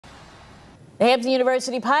The Hampton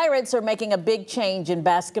University Pirates are making a big change in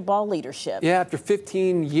basketball leadership. Yeah, after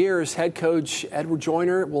 15 years, head coach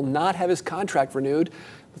Joyner will not have his contract renewed.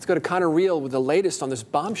 Let's go to Connor Reel with the latest on this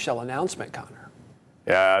bombshell announcement, Connor.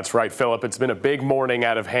 Yeah, that's right, Philip. It's been a big morning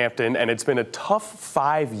out of Hampton, and it's been a tough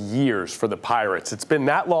 5 years for the Pirates. It's been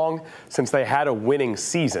that long since they had a winning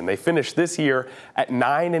season. They finished this year at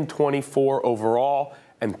 9-24 overall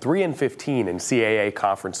and 3-15 in CAA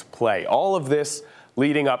conference play. All of this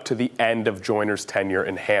leading up to the end of Joyner's tenure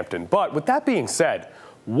in Hampton. But with that being said,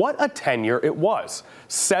 what a tenure it was.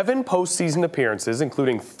 7 postseason appearances,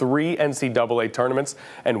 including 3 NCAA tournaments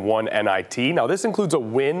and 1 NIT. Now, this includes a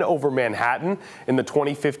win over Manhattan in the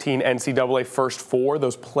 2015 NCAA First Four,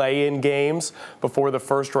 those play-in games before the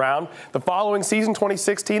first round. The following season,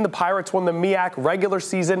 2016, the Pirates won the MEAC regular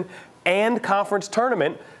season and conference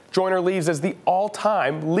tournament. Joyner leaves as the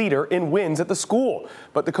all-time leader in wins at the school.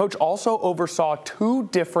 But the coach also oversaw 2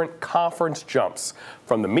 different conference jumps,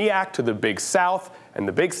 from the MEAC to the Big South and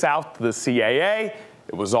the Big South to the CAA.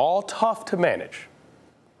 It was all tough to manage.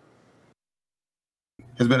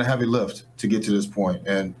 It's been a heavy lift to get to this point,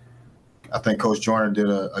 and I think Coach Joyner did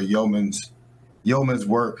a yeoman's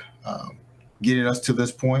work getting us to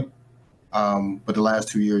this point. But the last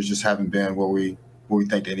 2 years just haven't been where we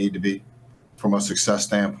think they need to be from a success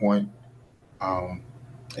standpoint.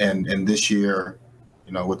 And this year,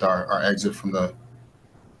 you know, with our exit from the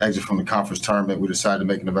conference tournament, we decided to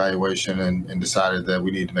make an evaluation and decided that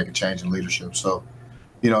we need to make a change in leadership. So,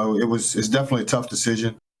 you know, it's definitely a tough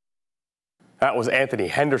decision. That was Anthony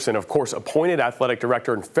Henderson, of course, appointed athletic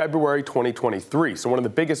director in February 2023. So one of the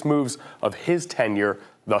biggest moves of his tenure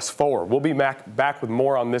thus far. We'll be back with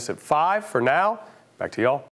more on this at 5. For now, back to y'all.